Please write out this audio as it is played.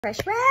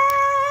Fresh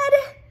red.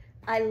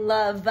 I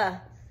love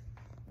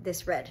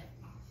this red.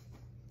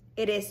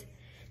 It is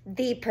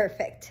the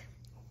perfect.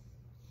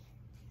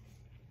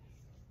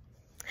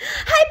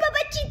 Hi,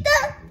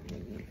 Papachita.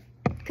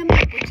 Come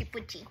here, Poochie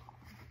Poochie.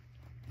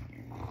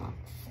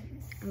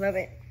 I love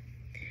it.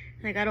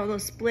 I got all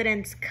those split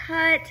ends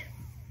cut.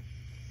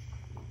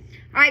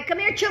 All right, come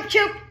here, Choop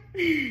Choop.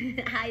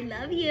 I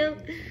love you.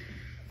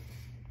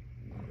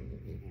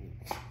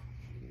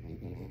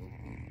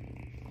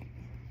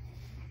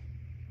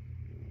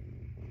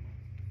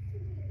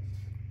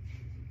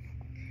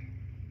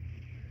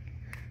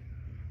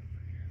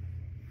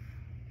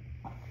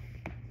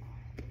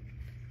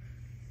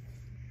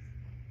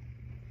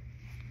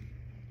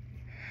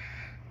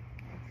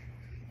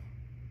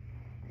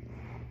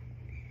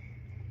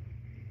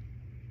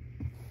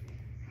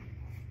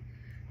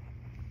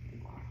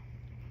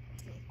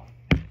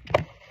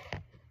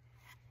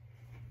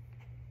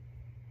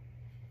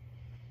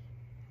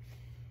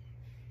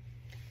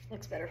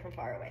 Looks better from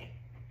far away.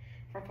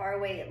 From far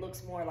away, it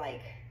looks more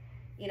like,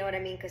 you know what I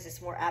mean? Because it's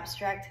more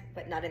abstract,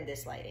 but not in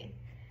this lighting.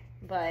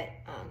 But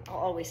I'll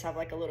always have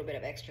like a little bit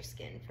of extra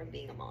skin from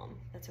being a mom.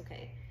 That's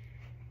okay,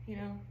 you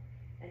know?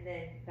 And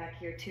then back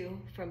here too,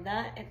 from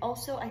that. And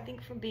also, I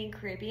think from being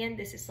Caribbean,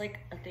 this is like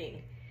a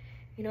thing.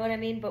 You know what I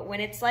mean? But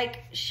when it's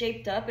like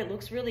shaped up, it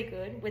looks really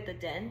good with the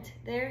dent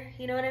there.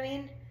 You know what I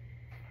mean?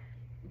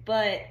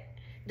 But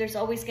there's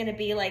always gonna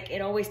be like,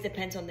 it always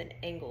depends on the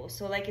angle.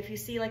 So like if you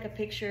see like a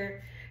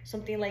picture,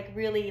 something like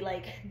really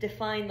like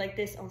defined like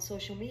this on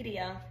social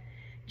media,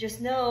 just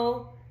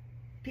know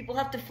people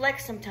have to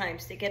flex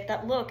sometimes to get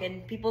that look,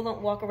 and people don't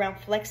walk around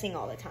flexing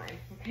all the time,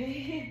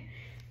 okay?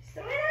 Just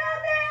throw it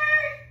out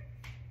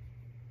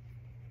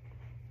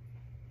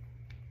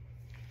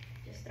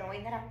there. Just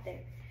throwing that out there.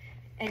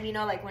 And you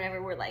know, like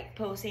whenever we're like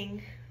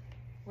posing,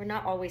 we're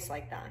not always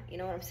like that, you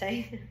know what I'm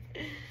saying?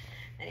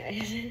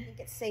 Anyways, I think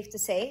it's safe to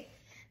say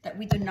that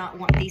we do not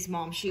want these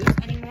mom shoes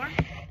anymore.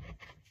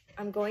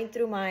 I'm going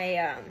through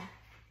my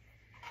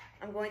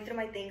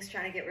things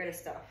trying to get rid of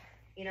stuff,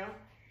 you know?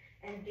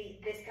 And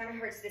this kind of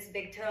hurts this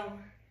big toe.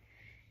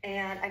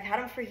 And I've had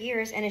them for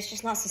years, and it's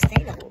just not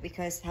sustainable,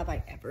 because have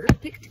I ever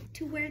picked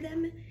to wear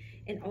them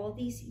in all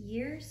these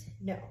years?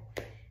 No.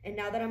 And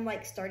now that I'm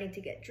like starting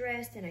to get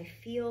dressed and I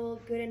feel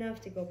good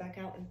enough to go back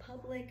out in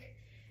public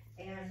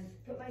and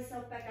put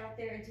myself back out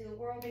there into the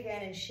world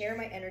again and share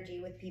my energy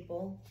with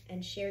people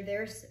and share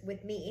theirs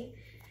with me,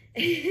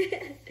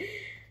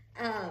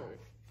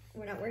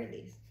 we're not wearing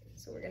these,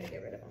 so we're gonna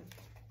get rid of them.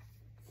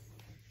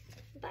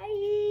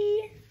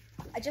 Bye.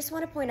 I just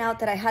want to point out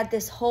that I had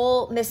this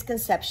whole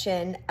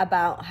misconception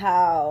about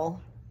how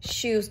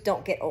shoes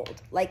don't get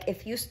old. Like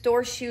if you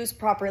store shoes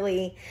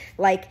properly,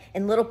 like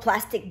in little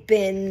plastic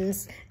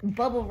bins,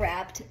 bubble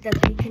wrapped, then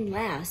they can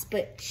last.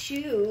 But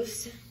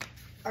shoes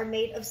are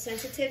made of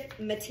sensitive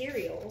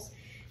materials.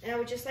 And I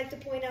would just like to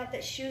point out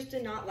that shoes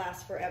do not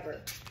last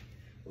forever.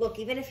 Look,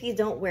 even if you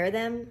don't wear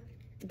them,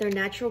 their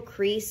natural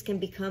crease can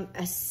become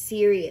a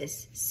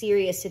serious,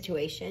 serious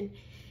situation.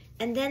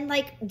 And then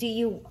like, do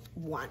you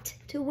want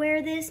to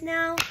wear this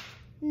now?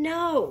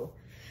 No.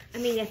 I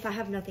mean, if I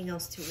have nothing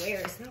else to wear,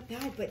 it's not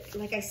bad, but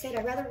like I said,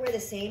 I'd rather wear the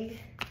same.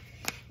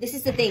 This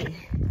is the thing.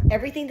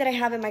 Everything that I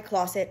have in my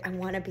closet, I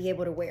want to be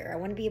able to wear. I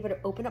want to be able to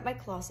open up my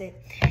closet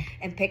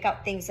and pick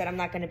out things that I'm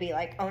not going to be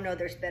like, oh no,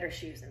 there's better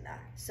shoes than that.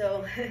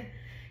 So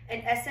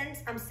in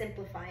essence, I'm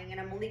simplifying,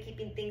 and I'm only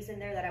keeping things in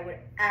there that I would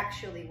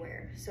actually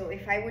wear. So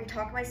if I would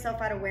talk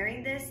myself out of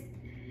wearing this,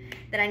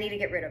 then I need to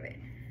get rid of it.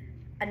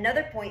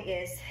 Another point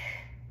is,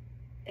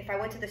 if I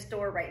went to the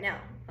store right now,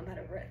 I'm out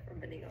of breath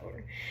from bending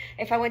over.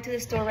 If I went to the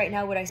store right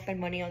now, would I spend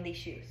money on these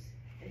shoes?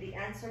 And the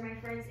answer, my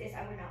friends, is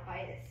I would not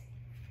buy this.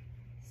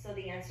 So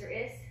the answer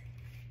is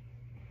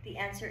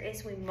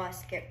we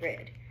must get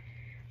rid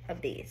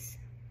of these.